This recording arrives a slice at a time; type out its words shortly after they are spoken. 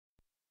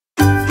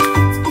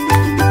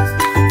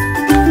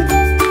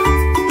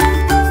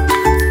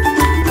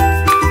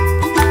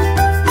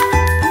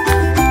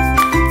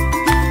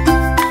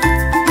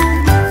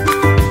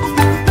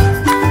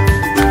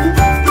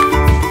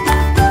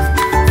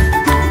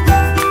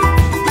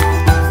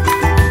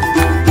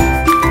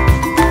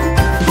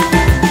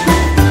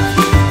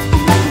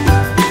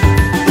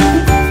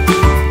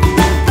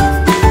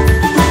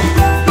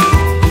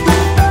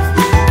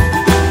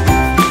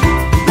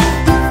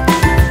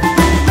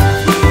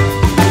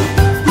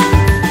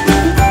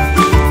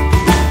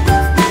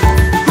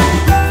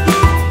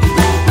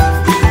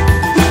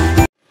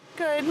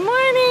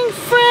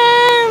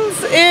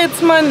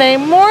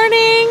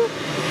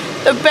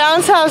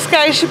bounce house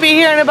guy should be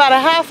here in about a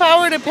half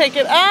hour to pick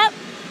it up.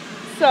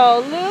 So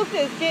Luke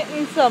is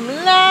getting some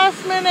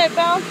last minute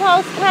bounce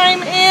house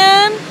time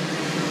in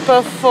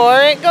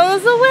before it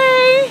goes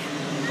away.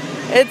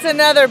 It's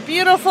another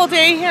beautiful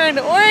day here in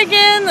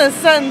Oregon. The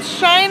sun's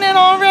shining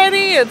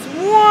already. It's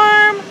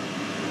warm.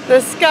 The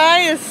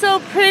sky is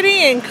so pretty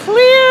and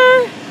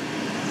clear.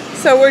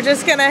 So we're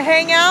just gonna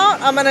hang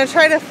out. I'm gonna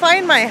try to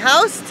find my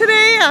house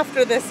today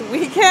after this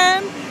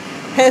weekend.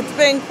 It's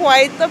been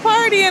quite the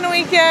partying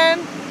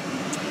weekend.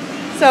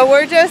 So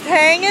we're just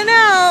hanging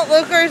out.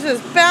 Lucas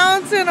is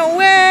bouncing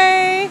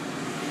away.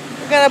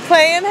 We're gonna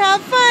play and have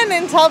fun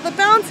until the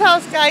bounce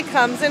house guy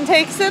comes and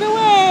takes it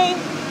away.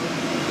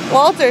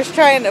 Walter's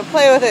trying to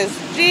play with his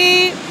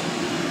Jeep,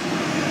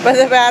 but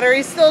the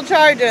battery's still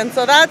charging,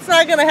 so that's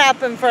not gonna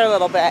happen for a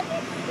little bit.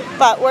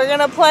 But we're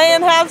gonna play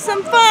and have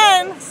some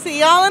fun.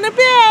 See y'all in a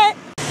bit.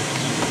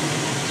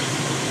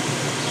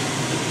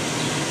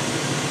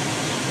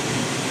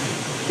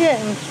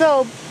 Getting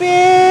so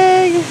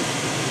big.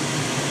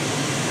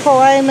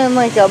 Climbing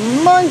like a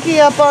monkey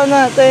up on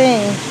that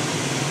thing.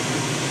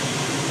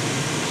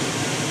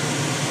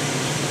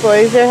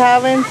 Boys are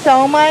having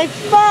so much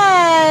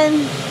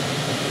fun.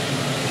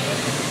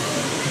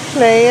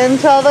 Play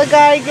until the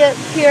guy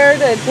gets here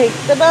to take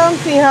the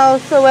bouncy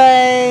house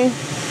away.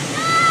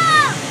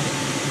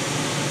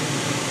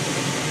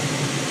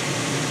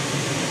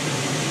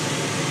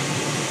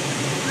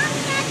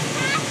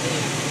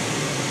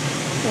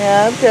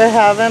 Yep, they're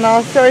having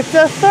all sorts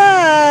of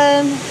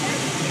fun.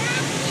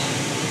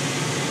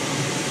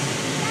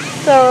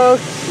 So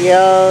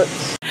cute.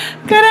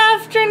 Good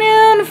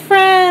afternoon,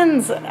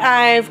 friends.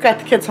 I've got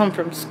the kids home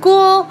from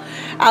school.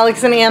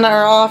 Alex and Anna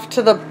are off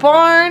to the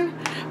barn.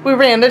 We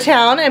ran to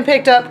town and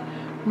picked up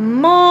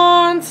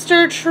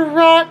monster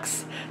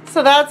trucks.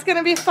 So that's going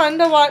to be fun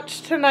to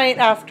watch tonight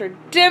after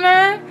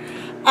dinner.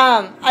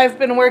 I've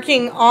been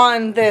working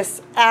on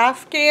this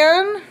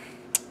Afghan.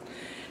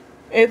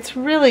 It's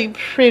really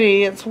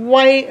pretty. It's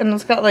white and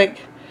it's got like,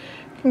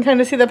 you can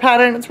kind of see the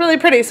pattern. It's really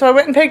pretty. So I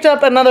went and picked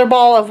up another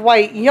ball of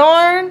white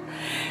yarn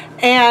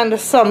and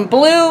some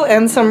blue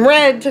and some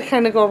red to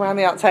kind of go around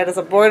the outside as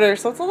a border.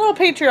 So it's a little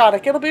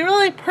patriotic. It'll be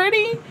really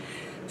pretty.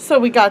 So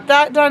we got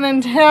that done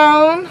in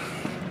town.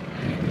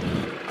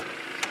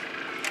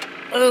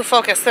 Ooh,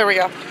 focus. There we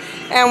go.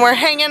 And we're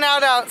hanging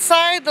out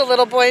outside. The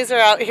little boys are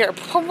out here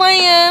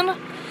playing,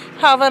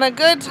 having a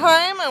good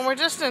time, and we're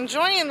just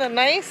enjoying the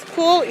nice,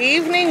 cool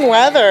evening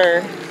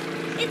weather.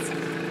 It's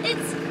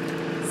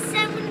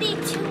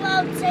 72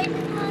 outside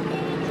and not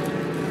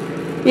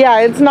 80. Yeah,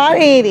 it's not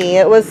 80.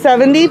 It was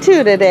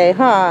 72 today,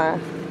 huh?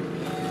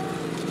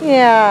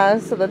 Yeah,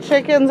 so the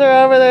chickens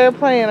are over there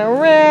playing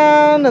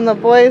around, and the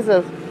boys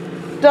have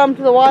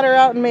dumped the water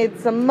out and made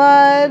some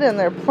mud, and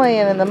they're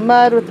playing in the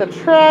mud with the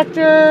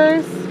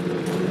tractors.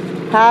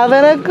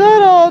 Having a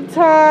good old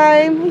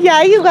time.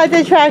 Yeah, you got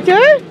the tractor?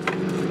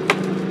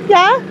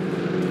 Yeah?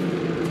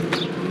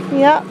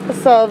 Yeah,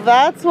 so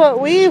that's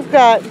what we've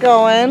got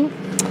going.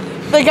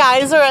 The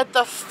guys are at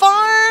the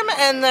farm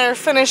and they're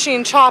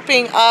finishing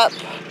chopping up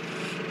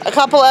a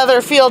couple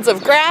other fields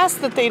of grass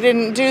that they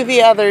didn't do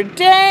the other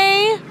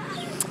day.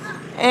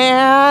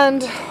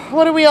 And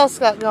what do we else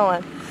got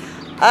going?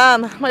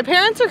 My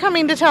parents are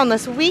coming to town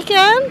this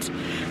weekend,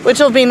 which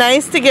will be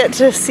nice to get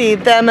to see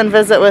them and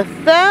visit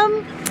with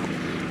them.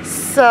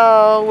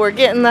 So we're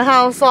getting the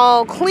house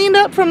all cleaned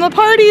up from the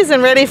parties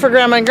and ready for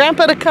Grandma and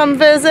Grandpa to come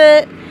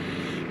visit.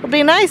 It'll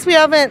be nice. We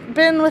haven't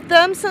been with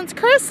them since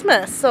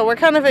Christmas, so we're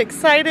kind of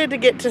excited to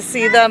get to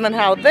see them and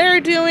how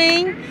they're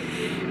doing.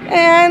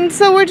 And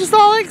so we're just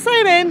all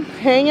excited,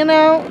 hanging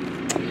out,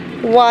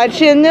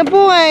 watching the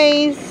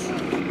boys.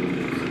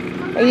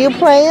 Are you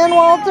playing,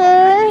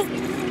 Walter?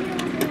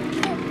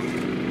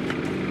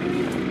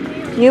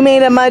 You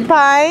made a mud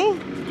pie?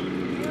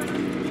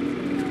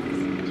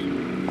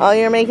 Oh,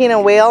 you're making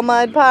a whale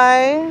mud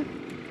pie?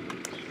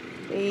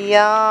 Yum.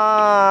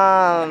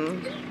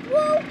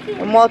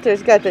 And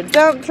Walter's got the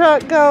dump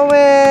truck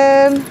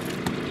going.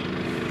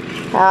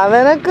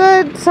 Having a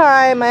good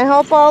time. I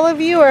hope all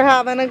of you are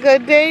having a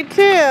good day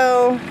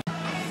too.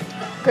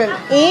 Good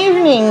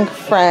evening,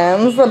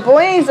 friends. The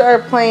boys are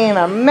playing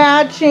a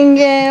matching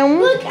game.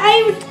 Look, I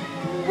have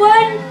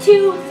 1,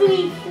 2,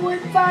 3, 4,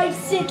 5,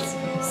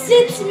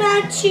 6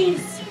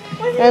 matches.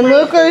 And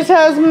Lucas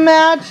has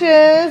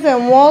matches,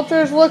 and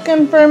Walter's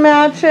looking for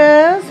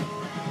matches.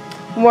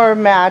 We're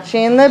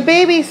matching the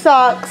baby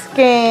socks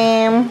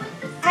game.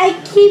 I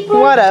keep on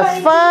What a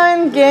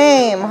fun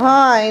game,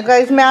 huh? You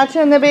guys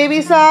matching the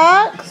baby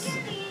socks?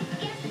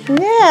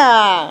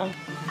 Yeah.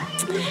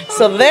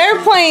 So they're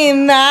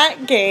playing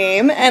that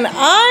game, and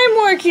I'm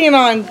working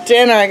on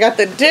dinner. I got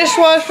the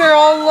dishwasher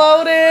all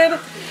loaded.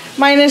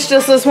 Mine is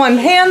just this one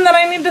pan that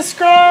I need to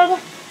scrub.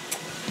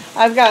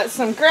 I've got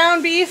some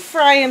ground beef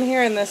frying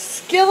here in the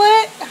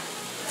skillet,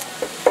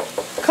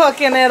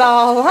 cooking it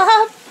all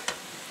up.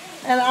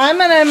 And I'm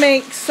gonna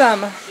make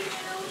some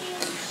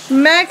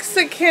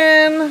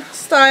Mexican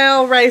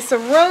style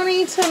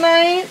rice-a-roni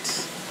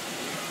tonight.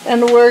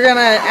 And we're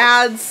gonna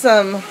add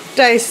some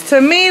diced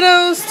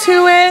tomatoes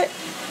to it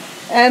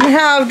and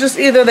have just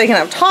either they can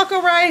have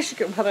taco rice, you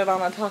can put it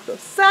on a taco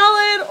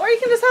salad, or you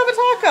can just have a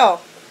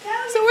taco.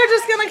 So we're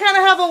just gonna kind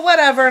of have a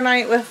whatever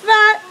night with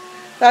that.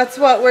 That's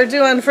what we're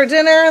doing for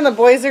dinner, and the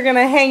boys are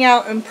gonna hang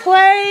out and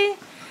play.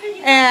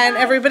 And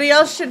everybody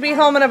else should be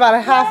home in about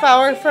a half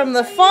hour from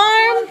the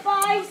farm.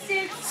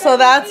 So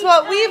that's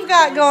what we've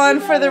got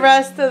going for the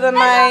rest of the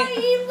night.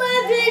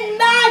 11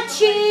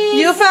 matches.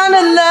 You found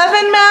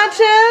 11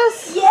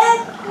 matches?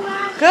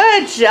 Yep.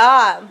 Good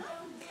job.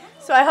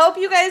 So I hope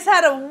you guys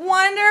had a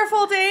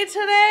wonderful day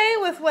today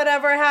with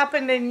whatever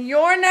happened in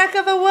your neck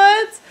of the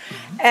woods.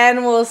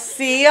 And we'll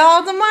see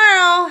y'all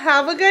tomorrow.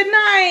 Have a good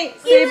night.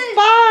 Say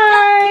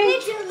bye. Can I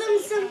tell them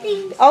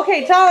something?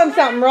 Okay, tell them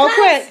something real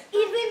quick.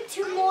 Even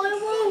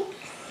tomorrow,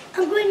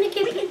 I'm going to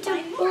get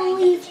into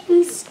bullies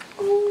in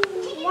school.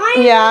 Why?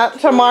 Yeah,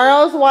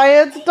 tomorrow's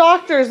Wyatt's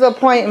doctor's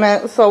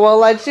appointment. So we'll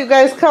let you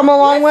guys come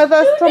along with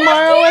us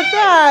tomorrow with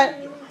that.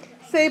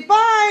 Say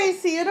bye.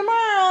 See you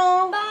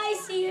tomorrow. Bye.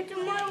 See you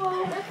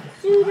tomorrow.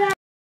 Let's do that.